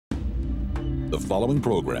The following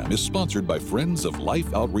program is sponsored by Friends of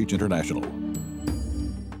Life Outreach International.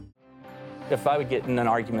 If I would get in an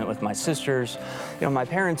argument with my sisters, my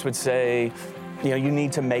parents would say, you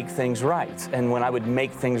need to make things right. And when I would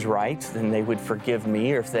make things right, then they would forgive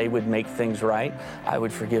me, or if they would make things right, I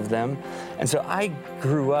would forgive them. And so I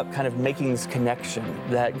grew up kind of making this connection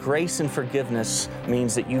that grace and forgiveness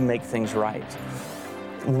means that you make things right.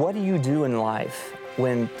 What do you do in life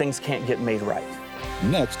when things can't get made right?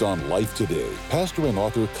 Next on Life Today, pastor and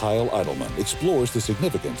author Kyle Idleman explores the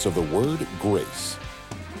significance of the word grace.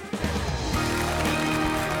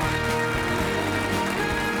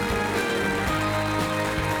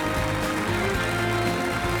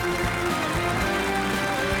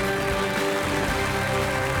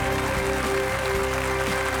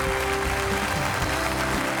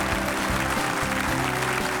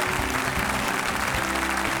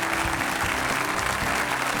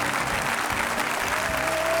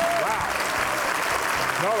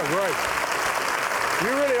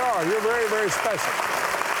 Special.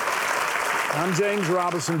 I'm James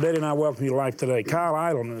Robison. Betty and I welcome you to Life Today. Kyle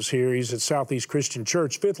Idleman is here. He's at Southeast Christian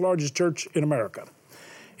Church, fifth largest church in America.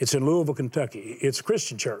 It's in Louisville, Kentucky. It's a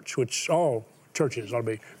Christian church, which all churches ought to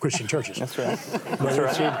be Christian churches. That's right. But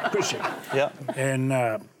it's Christian. Yeah. And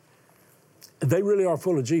they really are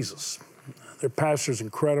full of Jesus. Their pastor's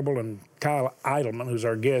incredible, and Kyle Idleman, who's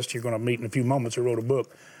our guest you're going to meet in a few moments, who wrote a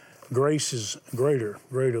book, Grace is Greater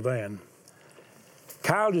Than.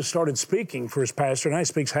 Kyle just started speaking for his pastor, and he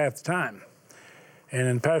speaks half the time. And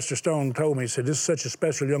then Pastor Stone told me, he said, this is such a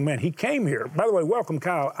special young man. He came here. By the way, welcome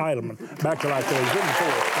Kyle Idleman back to Life Today. He's been before.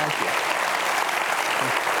 Thank you.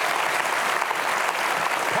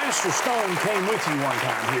 Pastor Stone came with you one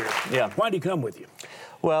time here. Yeah. Why did he come with you?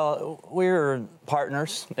 Well, we're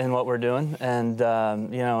partners in what we're doing. And,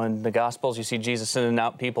 in the Gospels, you see Jesus sending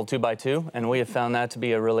out people 2 by 2. And we have found that to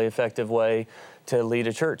be a really effective way to lead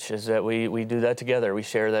a church, is that we do that together. We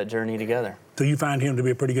share that journey together. So you find him to be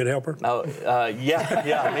a pretty good helper? Oh, yeah.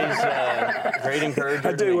 He's a great encourager.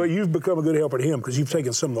 I tell you what, you've become a good helper to him because you've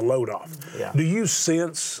taken some of the load off. Yeah. Do you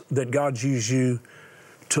sense that God's used you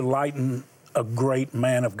to lighten a great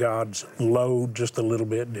man of God's load just a little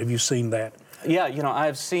bit? Have you seen that? Yeah,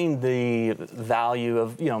 I've seen the value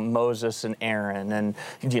of, Moses and Aaron and,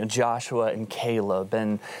 Joshua and Caleb.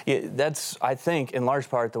 And that's, I think, in large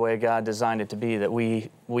part the way God designed it to be, that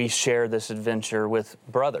we share this adventure with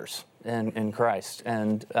brothers in Christ.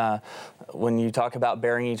 And when you talk about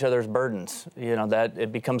bearing each other's burdens, that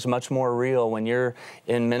it becomes much more real when you're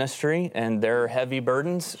in ministry and there are heavy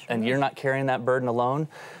burdens and you're not carrying that burden alone.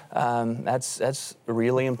 That's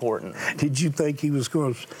really important. Did you think he was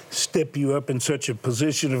going to step you up in such a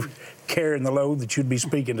position of carrying the load that you'd be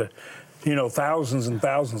speaking to, thousands and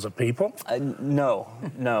thousands of people? No.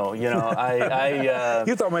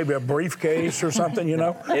 You thought maybe a briefcase or something,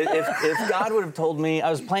 If God would have told me, I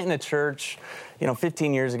was planting a church,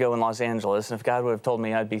 15 years ago in Los Angeles, and if God would have told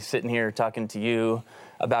me I'd be sitting here talking to you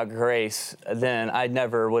about grace, then I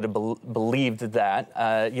never would have believed that.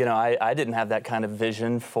 I didn't have that kind of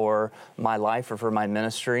vision for my life or for my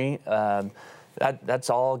ministry. That's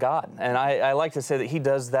all God. And I like to say that he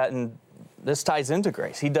does that, and this ties into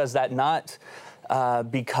grace. He does that not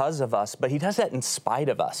because of us, but he does that in spite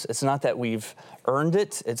of us. It's not that we've earned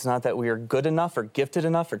it. It's not that we are good enough or gifted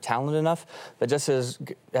enough or talented enough, but just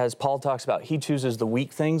as Paul talks about, he chooses the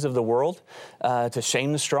weak things of the world to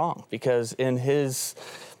shame the strong, because in his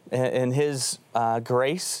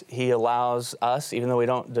grace, he allows us, even though we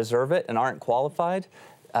don't deserve it and aren't qualified,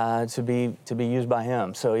 to be used by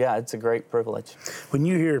him. So yeah, it's a great privilege. When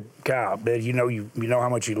you hear Kyle, Betty, you know how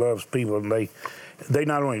much he loves people, and they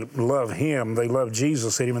not only love him, they love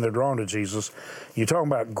Jesus in him, and they're drawn to Jesus. You're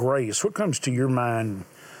talking about grace. What comes to your mind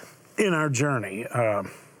in our journey?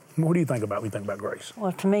 What do you think about when you think about grace?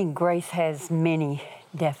 Well, to me, grace has many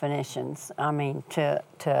definitions. I mean, to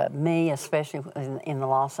me, especially in the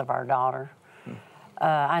loss of our daughter,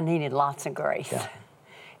 I needed lots of grace. Yeah.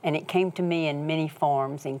 And it came to me in many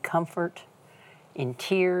forms, in comfort, in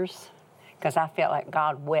tears, because I felt like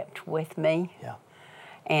God wept with me. Yeah.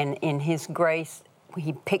 And in his grace,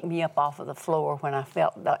 he picked me up off of the floor when I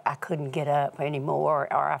felt that I couldn't get up anymore,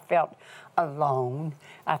 or I felt alone.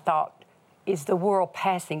 I thought, is the world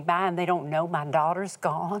passing by and they don't know my daughter's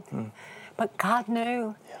gone? But God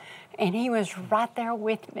knew, and he was right there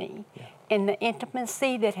with me. Yeah. And the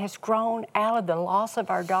intimacy that has grown out of the loss of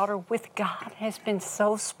our daughter with God has been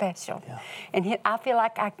so special. Yeah. And I feel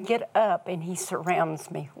like I get up and he surrounds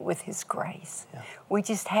me with his grace. Yeah. We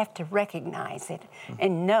just have to recognize it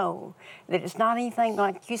and know that it's not anything,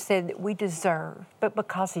 like you said, that we deserve, but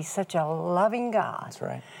because he's such a loving God. That's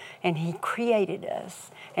right. And he created us.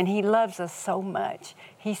 And He loves us so much.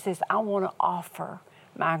 He says, I want to offer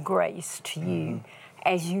my grace to you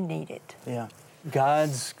as you need it. Yeah.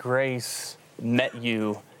 God's grace met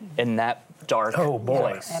you in that dark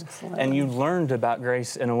place. Absolutely. And you learned about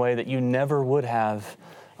grace in a way that you never would have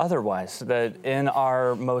otherwise. That in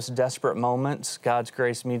our most desperate moments, God's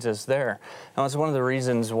grace meets us there. And that's one of the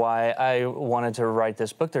reasons why I wanted to write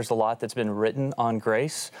this book. There's a lot that's been written on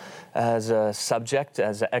grace as a subject,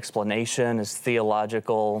 as an explanation, as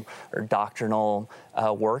theological or doctrinal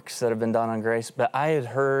works that have been done on grace. But I had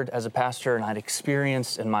heard as a pastor, and I'd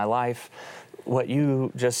experienced in my life what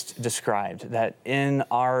you just described, that in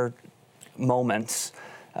our moments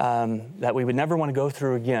that we would never want to go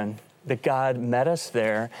through again, that God met us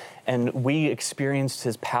there and we experienced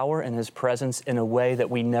His power and His presence in a way that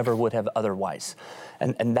we never would have otherwise.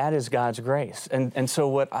 And that is God's grace. And so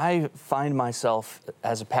what I find myself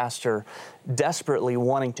as a pastor desperately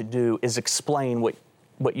wanting to do is explain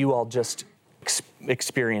what you all just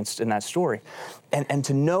experienced in that story. And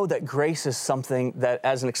to know that grace is something that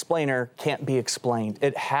as an explainer can't be explained.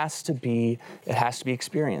 It has to be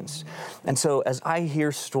experienced. And so as I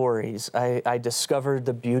hear stories, I discovered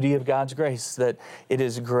the beauty of God's grace, that it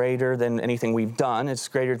is greater than anything we've done. It's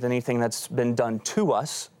greater than anything that's been done to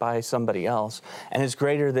us by somebody else. And it's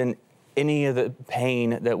greater than any of the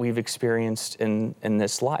pain that we've experienced in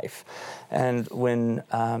this life. And when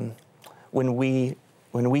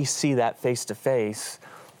we see that face to face,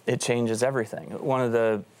 it changes everything. One of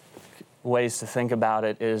the ways to think about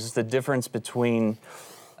it is the difference between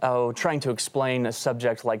trying to explain a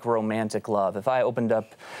subject like romantic love. If I opened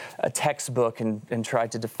up a textbook and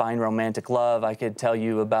tried to define romantic love, I could tell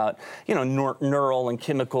you about, neural and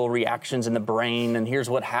chemical reactions in the brain, and here's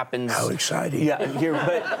what happens. How exciting. Yeah,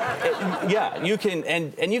 you can,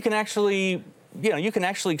 and you can actually, you can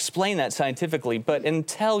actually explain that scientifically, but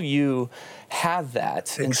until you have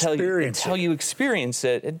that, until you experience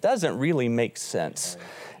it, it doesn't really make sense.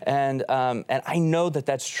 And I know that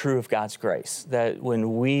that's true of God's grace, that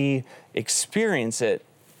when we experience it,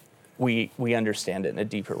 we understand it in a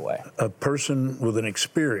deeper way. A person with an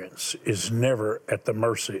experience is never at the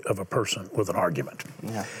mercy of a person with an argument.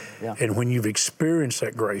 Yeah. And when you've experienced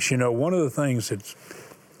that grace, one of the things that's,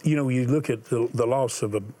 you look at the loss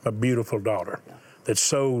of a beautiful daughter that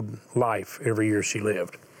sowed life every year she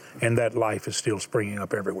lived, and that life is still springing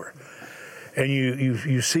up everywhere. And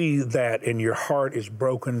you see that, and your heart is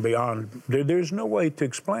broken beyond, there's no way to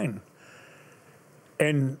explain.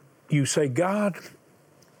 And you say, God,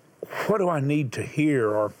 what do I need to hear?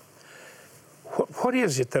 Or what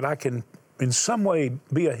is it that I can, in some way,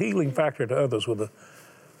 be a healing factor to others with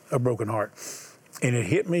a broken heart? And it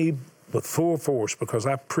hit me with full force because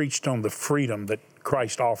I preached on the freedom that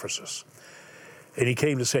Christ offers us. And He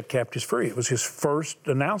came to set captives free. It was His first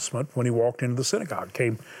announcement when He walked into the synagogue.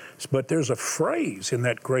 But there's a phrase in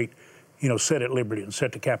that great, set at liberty and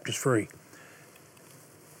set the captives free.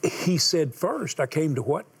 He said first, I came to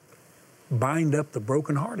what? Bind up the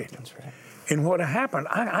brokenhearted. That's right. And what happened,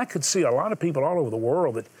 I could see a lot of people all over the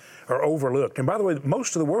world that are overlooked. And by the way,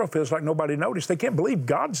 most of the world feels like nobody noticed. They can't believe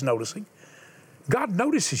God's noticing. God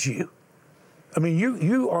notices you. I mean,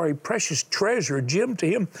 you are a precious treasure, a gem to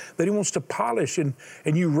Him that He wants to polish, and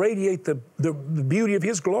you radiate the beauty of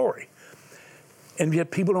His glory. And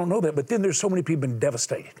yet people don't know that. But then there's so many people been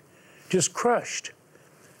devastated, just crushed,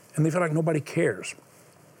 and they feel like nobody cares.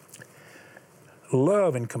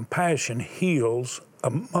 Love and compassion heals a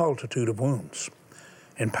multitude of wounds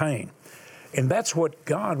and pain. And that's what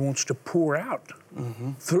God wants to pour out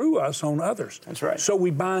through us on others. That's right. So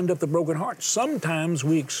we bind up the broken heart. Sometimes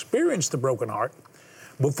we experience the broken heart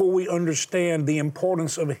before we understand the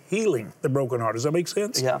importance of healing the broken heart. Does that make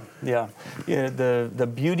sense? Yeah.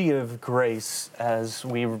 The beauty of grace, as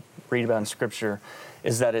we read about in Scripture,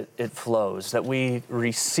 is that it flows, that we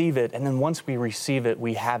receive it, and then once we receive it,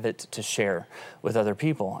 we have it to share with other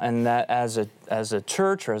people. And that as a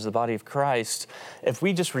church or as the body of Christ, if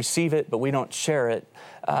we just receive it but we don't share it,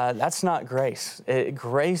 that's not grace.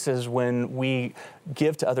 Grace is when we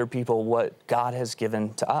give to other people what God has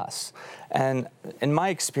given to us. And in my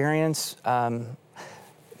experience,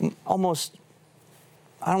 almost,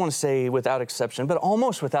 I don't want to say without exception, but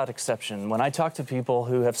almost without exception, when I talk to people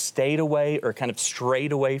who have stayed away or kind of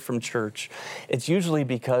strayed away from church, it's usually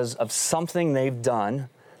because of something they've done,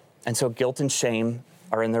 and so guilt and shame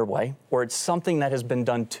are in their way, or it's something that has been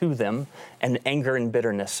done to them, and anger and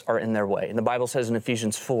bitterness are in their way. And the Bible says in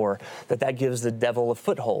Ephesians 4 that gives the devil a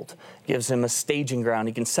foothold, gives him a staging ground.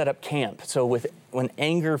 He can set up camp. So when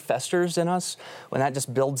anger festers in us, when that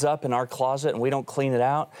just builds up in our closet and we don't clean it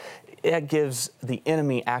out, it gives the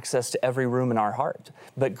enemy access to every room in our heart.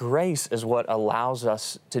 But grace is what allows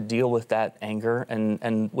us to deal with that anger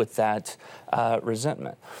and with that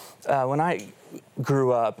resentment. When I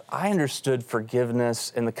grew up, I understood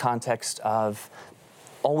forgiveness in the context of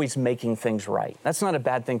always making things right. That's not a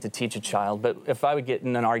bad thing to teach a child, but if I would get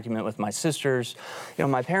in an argument with my sisters,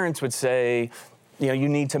 my parents would say, you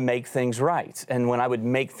need to make things right. And when I would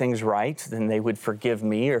make things right, then they would forgive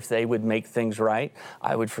me, or if they would make things right,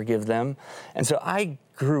 I would forgive them. And so I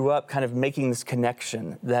grew up kind of making this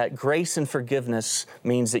connection that grace and forgiveness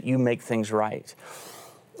means that you make things right.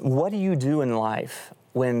 What do you do in life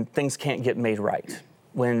when things can't get made right?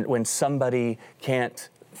 When somebody can't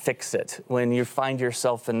fix it, when you find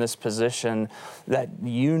yourself in this position that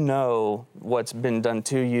what's been done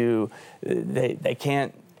to you, they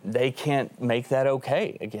can't make that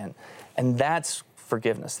okay again. And that's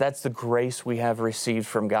forgiveness. That's the grace we have received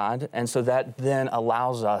from God. And so that then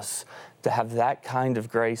allows us to have that kind of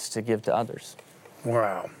grace to give to others.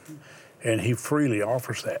 Wow. And he freely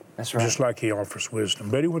offers that. That's right. Just like he offers wisdom.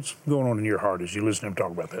 Betty, what's going on in your heart as you listen to him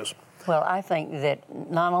talk about this? Well, I think that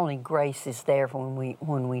not only grace is there when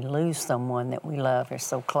we lose someone that we love, or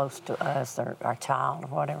so close to us, or our child, or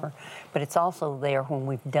whatever, but it's also there when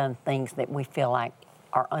we've done things that we feel like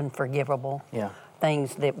are unforgivable. Yeah.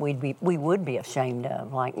 Things that we would be ashamed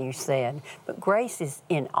of, like you said. But grace is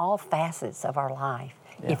in all facets of our life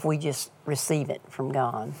if we just receive it from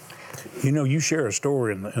God. You share a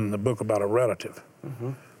story in the book about a relative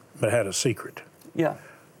that had a secret. Yeah.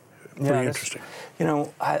 Pretty interesting.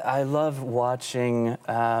 I love watching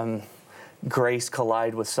grace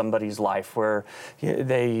collide with somebody's life where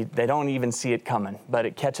they don't even see it coming, but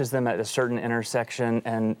it catches them at a certain intersection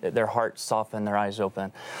and their hearts soften, their eyes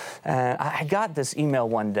open. And I got this email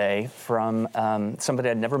one day from somebody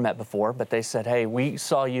I'd never met before, but they said, "Hey, we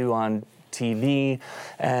saw you on TV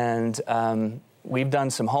and we've done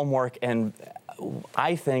some homework, and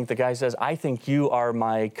the guy says, I think you are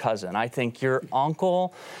my cousin. I think your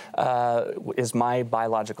uncle is my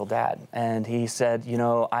biological dad." And he said,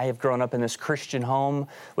 I have grown up in this Christian home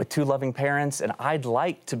with two loving parents, and I'd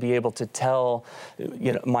like to be able to tell,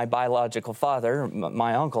 my biological father,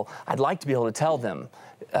 my uncle, I'd like to be able to tell them,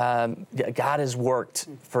 God has worked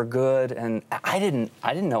for good. And I didn't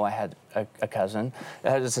know I had a cousin.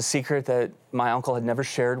 It was a secret that my uncle had never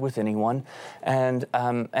shared with anyone. And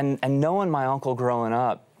knowing my uncle growing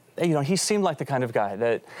up, he seemed like the kind of guy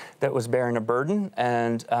that was bearing a burden,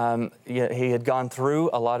 and he had gone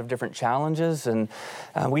through a lot of different challenges, and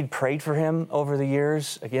we'd prayed for him over the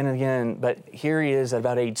years again and again. But here he is at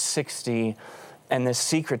about age 60, and this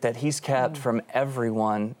secret that he's kept from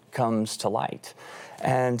everyone comes to light.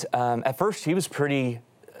 And at first he was pretty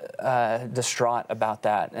distraught about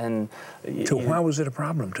that. And so why was it a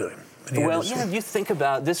problem to him? Well, you think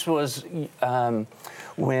about this was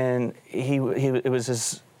when it was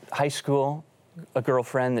his high school a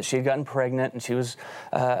girlfriend that she had gotten pregnant, and she was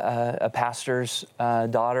a pastor's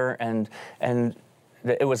daughter, and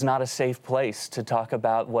it was not a safe place to talk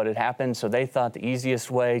about what had happened. So they thought the easiest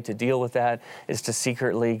way to deal with that is to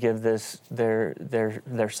secretly give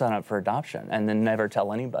their son up for adoption and then never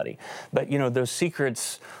tell anybody. But those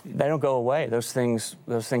secrets, they don't go away. Those things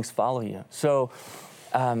follow you. So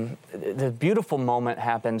the beautiful moment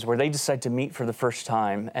happens where they decide to meet for the first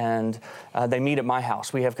time, and they meet at my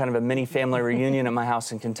house. We have kind of a mini family reunion at my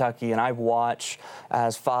house in Kentucky, and I watch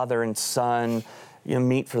as father and son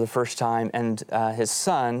meet for the first time, and his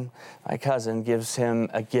son, my cousin, gives him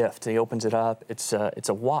a gift. He opens it up. It's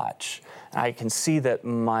a watch. And I can see that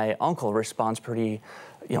my uncle responds pretty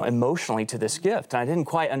emotionally to this gift. And I didn't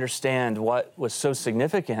quite understand what was so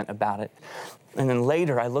significant about it. And then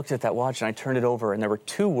later I looked at that watch and I turned it over, and there were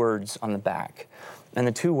 2 words on the back. And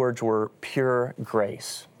the 2 words were pure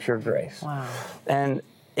grace. Pure grace. Wow. And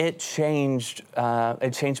it changed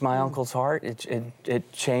my uncle's heart.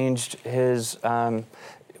 It changed his.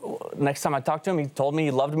 Next time I talked to him, he told me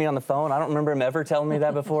he loved me on the phone. I don't remember him ever telling me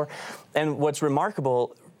that before. And what's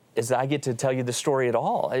remarkable is that I get to tell you the story at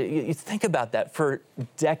all. You think about that. For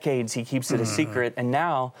decades, he keeps it a secret, and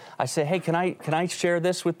now I say, "Hey, can I share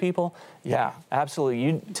this with people?" Yeah, absolutely.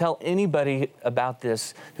 You tell anybody about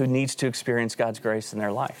this who needs to experience God's grace in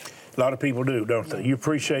their life. A lot of people do, don't they? You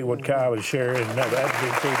appreciate what Kyle is sharing. No, that's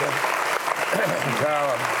big too,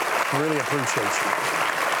 Kyle, I really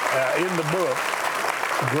appreciate you. In the book,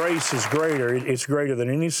 grace is greater. It's greater than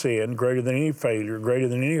any sin, greater than any failure, greater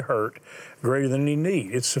than any hurt, greater than any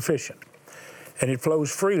need. It's sufficient. And it flows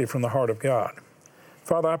freely from the heart of God.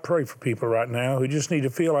 Father, I pray for people right now who just need to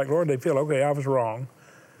feel like, Lord, they feel, okay, I was wrong.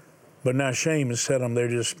 But now shame has set them, they're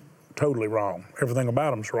just totally wrong. Everything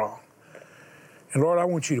about them's wrong. And Lord, I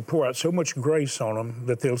want you to pour out so much grace on them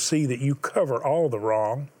that they'll see that you cover all the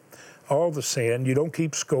wrong, all the sin. You don't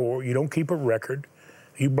keep score. You don't keep a record.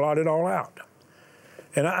 You blot it all out.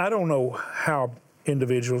 And I don't know how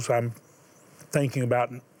individuals I'm thinking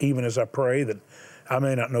about, even as I pray, that I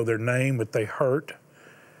may not know their name, but they hurt.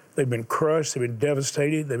 They've been crushed. They've been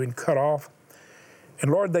devastated. They've been cut off.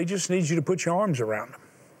 And Lord, they just need you to put your arms around them.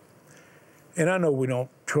 And I know we don't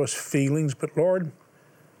trust feelings, but Lord,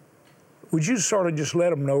 would you sort of just let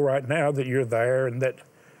them know right now that you're there and that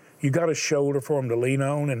you got a shoulder for them to lean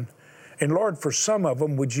on? And Lord, for some of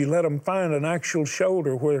them, would you let them find an actual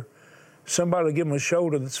shoulder where somebody will give them a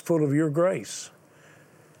shoulder that's full of your grace?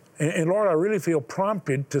 And Lord, I really feel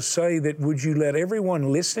prompted to say that would you let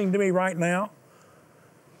everyone listening to me right now,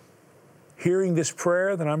 hearing this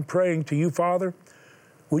prayer that I'm praying to you, Father,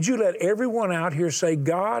 would you let everyone out here say,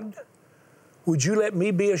 God, would you let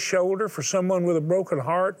me be a shoulder for someone with a broken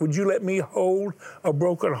heart? Would you let me hold a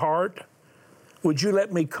broken heart? Would you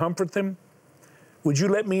let me comfort them? Would you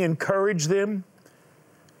let me encourage them?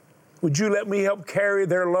 Would you let me help carry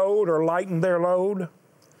their load or lighten their load?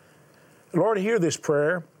 Lord, hear this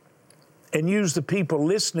prayer and use the people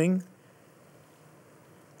listening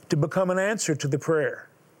to become an answer to the prayer.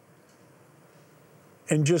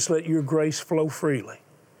 And just let your grace flow freely.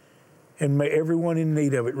 And may everyone in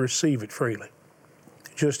need of it receive it freely,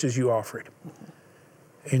 just as you offer it.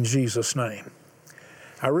 In Jesus' name.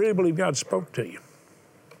 I really believe God spoke to you.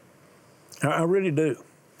 I really do.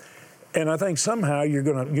 And I think somehow you're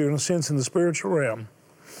gonna sense in the spiritual realm,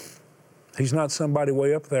 he's not somebody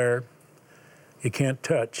way up there you can't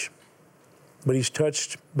touch, but he's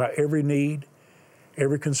touched by every need,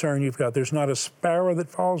 every concern you've got. There's not a sparrow that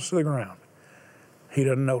falls to the ground he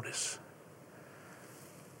doesn't notice.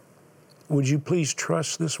 Would you please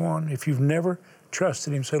trust this one? If you've never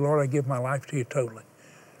trusted him, say, Lord, I give my life to you totally.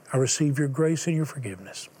 I receive your grace and your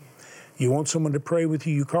forgiveness. You want someone to pray with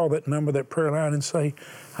you, you call that number, that prayer line, and say,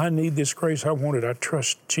 I need this grace, I want it, I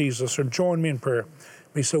trust Jesus, or join me in prayer.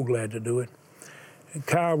 Be so glad to do it. And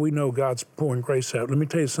Kyle, we know God's pouring grace out. Let me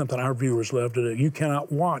tell you something our viewers love to do. You cannot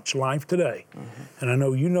watch Life Today, and I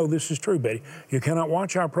know you know this is true, Betty. You cannot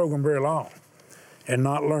watch our program very long and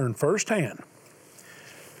not learn firsthand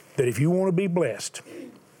that if you want to be blessed,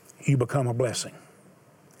 you become a blessing.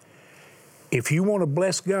 If you want to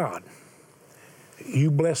bless God,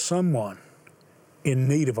 you bless someone in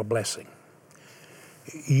need of a blessing.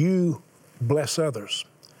 You bless others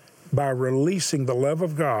by releasing the love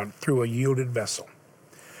of God through a yielded vessel.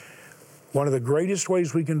 One of the greatest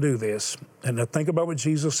ways we can do this, and now think about what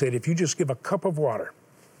Jesus said, if you just give a cup of water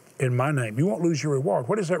in my name, you won't lose your reward.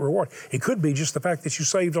 What is that reward? It could be just the fact that you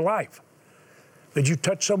saved a life, that you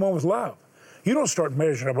touch someone with love. You don't start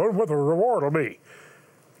measuring up what the reward will be.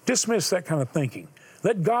 Dismiss that kind of thinking.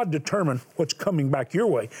 Let God determine what's coming back your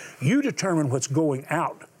way. You determine what's going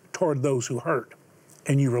out toward those who hurt,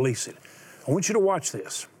 and you release it. I want you to watch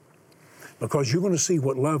this, because you're going to see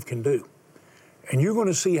what love can do. And you're going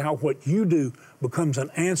to see how what you do becomes an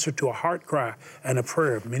answer to a heart cry and a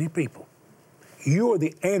prayer of many people. You are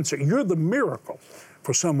the answer. You're the miracle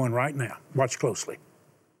for someone right now. Watch closely.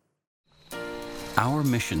 Our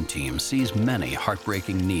mission team sees many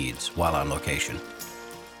heartbreaking needs while on location.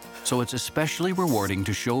 So it's especially rewarding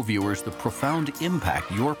to show viewers the profound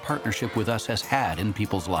impact your partnership with us has had in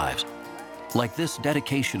people's lives. Like this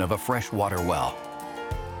dedication of a fresh water well.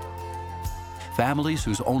 Families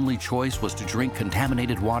whose only choice was to drink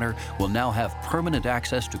contaminated water will now have permanent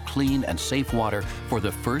access to clean and safe water for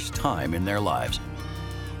the first time in their lives.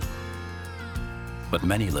 But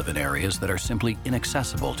many live in areas that are simply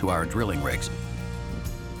inaccessible to our drilling rigs.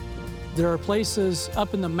 There are places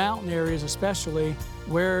up in the mountain areas especially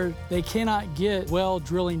where they cannot get well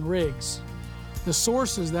drilling rigs. The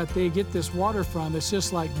sources that they get this water from, it's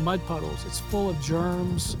just like mud puddles. It's full of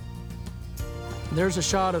germs. There's a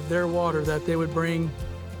shot of their water that they would bring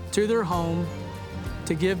to their home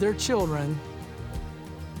to give their children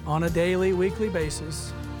on a daily, weekly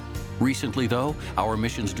basis. Recently, though, our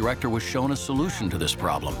missions director was shown a solution to this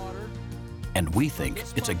problem. And we think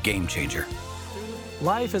it's a game changer.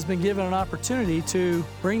 Life has been given an opportunity to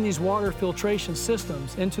bring these water filtration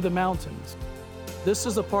systems into the mountains. This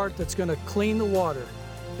is the part that's going to clean the water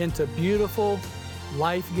into beautiful,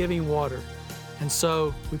 life-giving water. And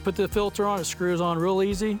so we put the filter on, it screws on real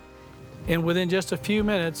easy, and within just a few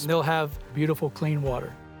minutes, they'll have beautiful, clean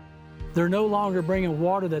water. They're no longer bringing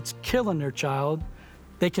water that's killing their child.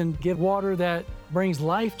 They can give water that brings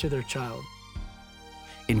life to their child.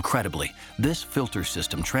 Incredibly, this filter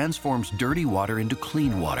system transforms dirty water into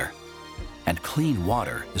clean water. And clean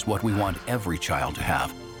water is what we want every child to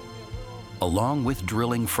have. Along with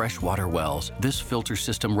drilling freshwater wells, this filter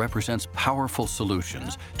system represents powerful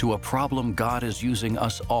solutions to a problem God is using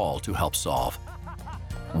us all to help solve.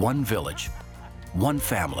 One village, one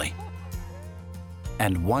family,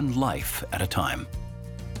 and one life at a time.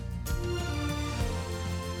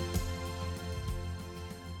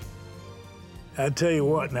 I tell you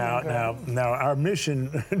what, now our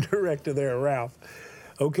mission director there, Ralph,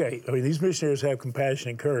 okay, I mean, these missionaries have compassion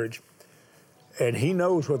and courage, and he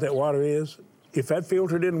knows what that water is. If that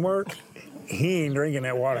filter didn't work, he ain't drinking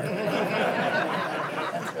that water.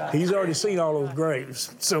 He's already seen all those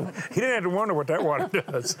graves, so he didn't have to wonder what that water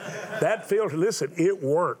does. That filter, listen, it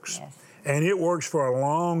works. Yes. And it works for a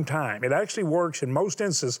long time. It actually works in most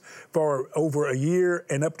instances for over a year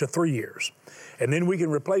and up to 3 years. And then we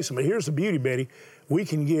can replace them. But here's the beauty, Betty. We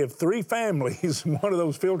can give 3 families one of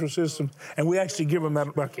those filter systems, and we actually give them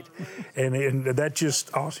that bucket. And that's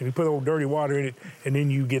just awesome. You put old dirty water in it, and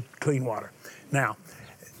then you get clean water. Now,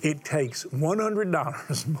 it takes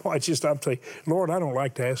 $100. Boy, I'm saying, Lord, I don't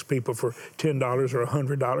like to ask people for $10 or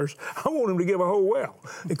 $100. I want them to give a whole well.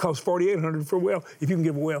 It costs $4,800 for a well. If you can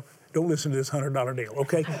give a well, don't listen to this $100 deal,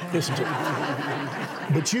 okay? Listen to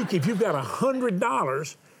it. But if you've got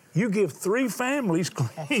 $100, you give 3 families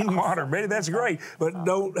clean water. Betty, that's great. But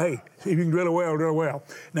don't, hey, if you can drill a well, drill a well.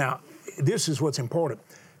 Now, this is what's important.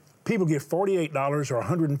 People give $48 or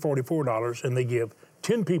 $144, and they give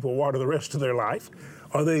 10 people water the rest of their life,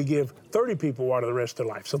 or they give 30 people water the rest of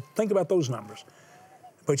their life. So think about those numbers.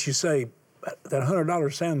 But you say, that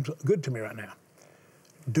 $100 sounds good to me right now.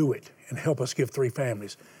 Do it and help us give 3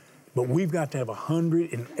 families. But we've got to have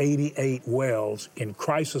 188 wells in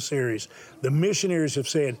crisis areas. The missionaries have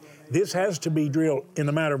said this has to be drilled in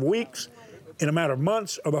a matter of weeks, in a matter of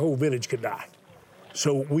months, or the whole village could die.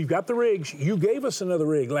 So we've got the rigs. You gave us another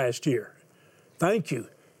rig last year. Thank you.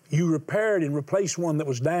 You repaired and replaced one that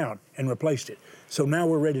was down and replaced it. So now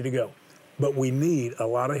we're ready to go. But we need a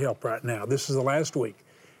lot of help right now. This is the last week,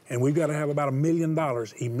 and we've got to have about $1 million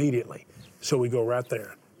immediately. So we go right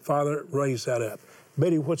there. Father, raise that up.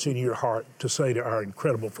 Betty, what's in your heart to say to our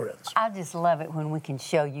incredible friends? I just love it when we can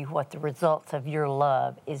show you what the results of your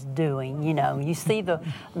love is doing. You know, you see the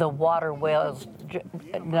water wells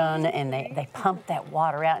done, and they pump that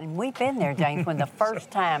water out. And we've been there, James, when the first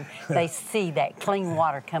time they see that clean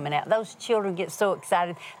water coming out. Those children get so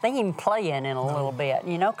excited, they even play in it a little bit,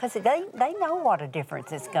 you know, because they know what a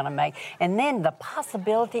difference it's going to make. And then the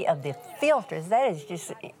possibility of the filters, that is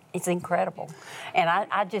just... It's incredible. And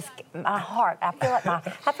I just, my heart, I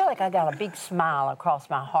feel like I got a big smile across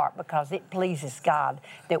my heart because it pleases God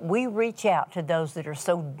that we reach out to those that are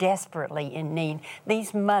so desperately in need.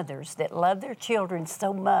 These mothers that love their children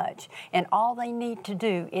so much, and all they need to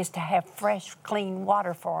do is to have fresh, clean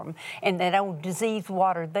water for them. And that old diseased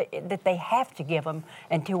water that they have to give them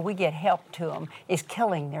until we get help to them is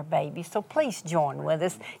killing their babies. So please join with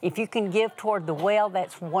us. If you can give toward the well,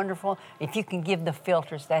 that's wonderful. If you can give the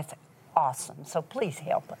filters, that's awesome. So please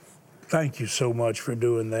help us. Thank you so much for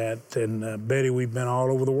doing that. And Betty, we've been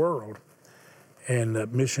all over the world.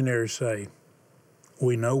 And missionaries say,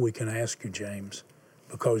 we know we can ask you, James,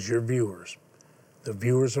 because your viewers, the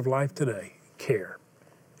viewers of Life Today, care,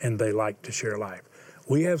 and they like to share life.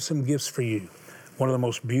 We have some gifts for you. One of the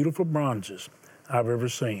most beautiful bronzes I've ever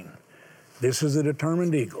seen. This is a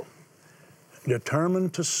determined eagle,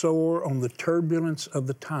 determined to soar on the turbulence of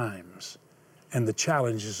the times and the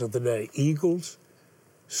challenges of the day. Eagles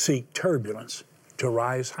seek turbulence to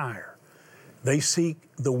rise higher. They seek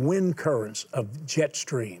the wind currents of jet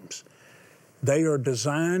streams. They are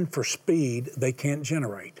designed for speed they can't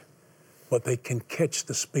generate, but they can catch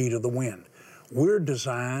the speed of the wind. We're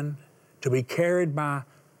designed to be carried by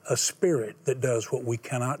a spirit that does what we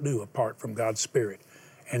cannot do apart from God's Spirit.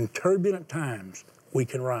 In turbulent times, we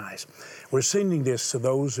can rise. We're sending this to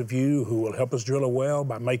those of you who will help us drill a well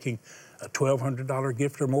by making a $1,200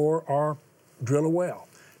 gift or more, or drill a well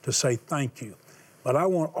to say thank you. But I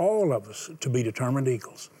want all of us to be determined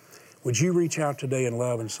eagles. Would you reach out today in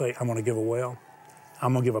love and say, I'm going to give a well?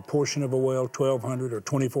 I'm going to give a portion of a well, $1,200 or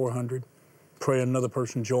 $2,400. Pray another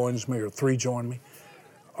person joins me or 3 join me.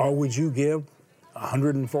 Or would you give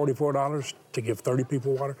 $144 to give 30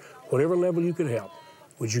 people water? Whatever level you could help,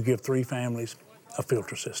 would you give 3 families a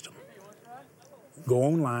filter system? Go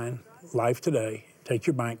online, Life Today, take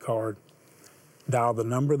your bank card, dial the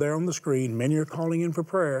number there on the screen. Many are calling in for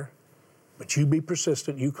prayer, but you be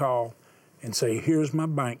persistent. You call and say, here's my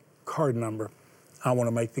bank card number. I want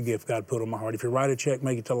to make the gift God put on my heart. If you write a check,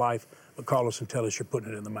 make it to Life, but call us and tell us you're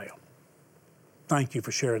putting it in the mail. Thank you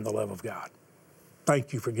for sharing the love of God.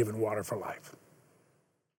 Thank you for giving Water for Life.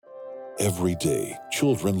 Every day,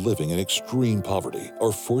 children living in extreme poverty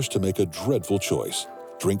are forced to make a dreadful choice: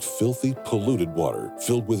 drink filthy, polluted water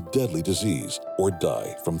filled with deadly disease or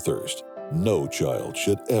die from thirst. No child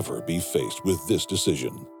should ever be faced with this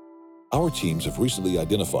decision. Our teams have recently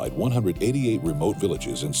identified 188 remote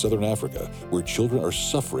villages in southern Africa where children are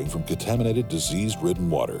suffering from contaminated,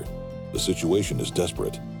 disease-ridden water. The situation is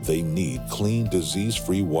desperate. They need clean,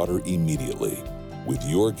 disease-free water immediately. With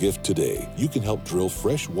your gift today, you can help drill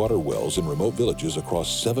fresh water wells in remote villages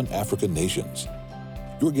across 7 African nations.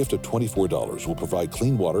 Your gift of $24 will provide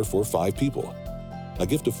clean water for 5 people. A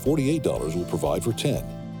gift of $48 will provide for 10.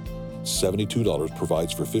 $72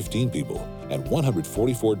 provides for 15 people, and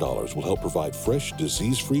 $144 will help provide fresh,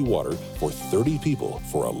 disease-free water for 30 people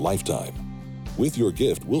for a lifetime. With your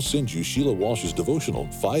gift, we'll send you Sheila Walsh's devotional,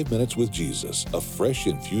 5 Minutes with Jesus, a fresh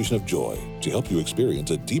infusion of joy, to help you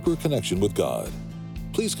experience a deeper connection with God.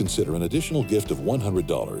 Please consider an additional gift of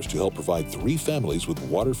 $100 to help provide 3 families with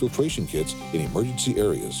water filtration kits in emergency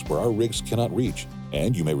areas where our rigs cannot reach,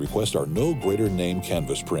 and you may request our No Greater Name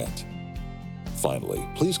canvas print. Finally,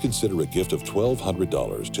 please consider a gift of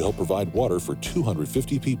 $1,200 to help provide water for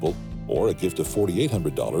 250 people, or a gift of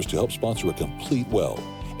 $4,800 to help sponsor a complete well,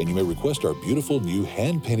 and you may request our beautiful new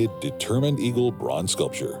hand-painted Determined Eagle bronze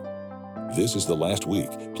sculpture. This is the last week.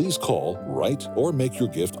 Please call, write, or make your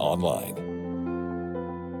gift online.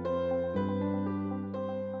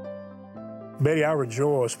 Betty, I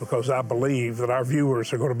rejoice because I believe that our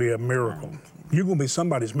viewers are going to be a miracle. You're going to be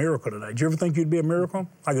somebody's miracle today. Did you ever think you'd be a miracle?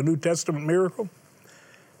 Like a New Testament miracle?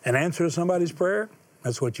 An answer to somebody's prayer?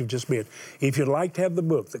 That's what you've just been. If you'd like to have the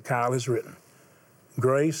book that Kyle has written,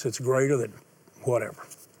 Grace That's Greater Than Whatever,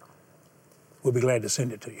 we'll be glad to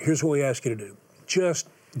send it to you. Here's what we ask you to do. Just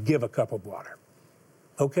give a cup of water.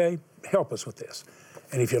 Okay? Help us with this.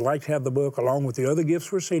 And if you'd like to have the book along with the other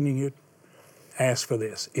gifts we're sending you, ask for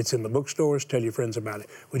this. It's in the bookstores. Tell your friends about it.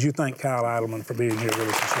 Would you thank Kyle Idleman for being here with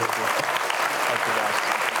us this week? Thank you, guys.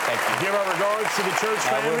 Thank you. Give our regards to the church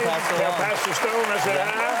family. Tell Pastor Stone I said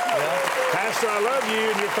hi. Yeah. Pastor, I love you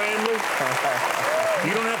and your family.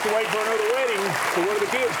 You don't have to wait for another wedding for one of the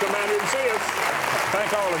kids to come out here and see us.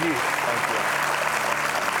 Thank all of you. Thank you.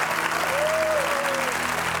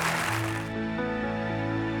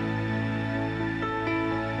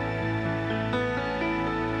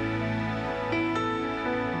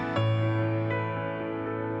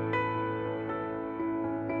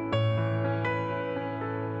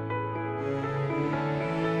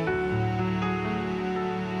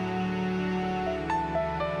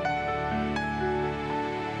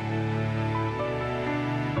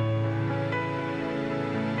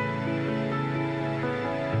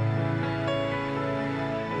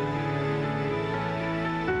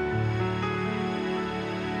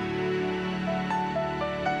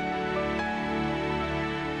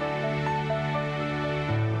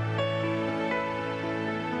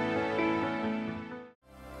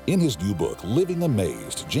 In his new book, Living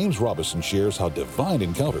Amazed, James Robison shares how divine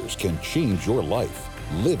encounters can change your life.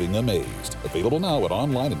 Living Amazed. Available now at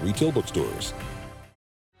online and retail bookstores.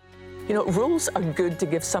 You know, rules are good to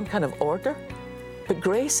give some kind of order, but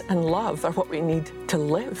grace and love are what we need to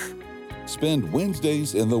live. Spend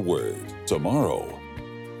Wednesdays in the Word tomorrow.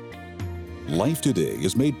 Life Today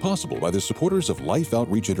is made possible by the supporters of Life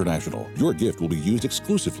Outreach International. Your gift will be used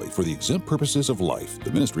exclusively for the exempt purposes of life.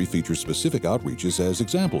 The ministry features specific outreaches as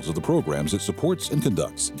examples of the programs it supports and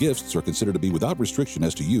conducts. Gifts are considered to be without restriction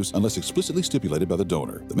as to use unless explicitly stipulated by the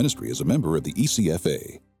donor. The ministry is a member of the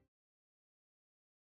ECFA.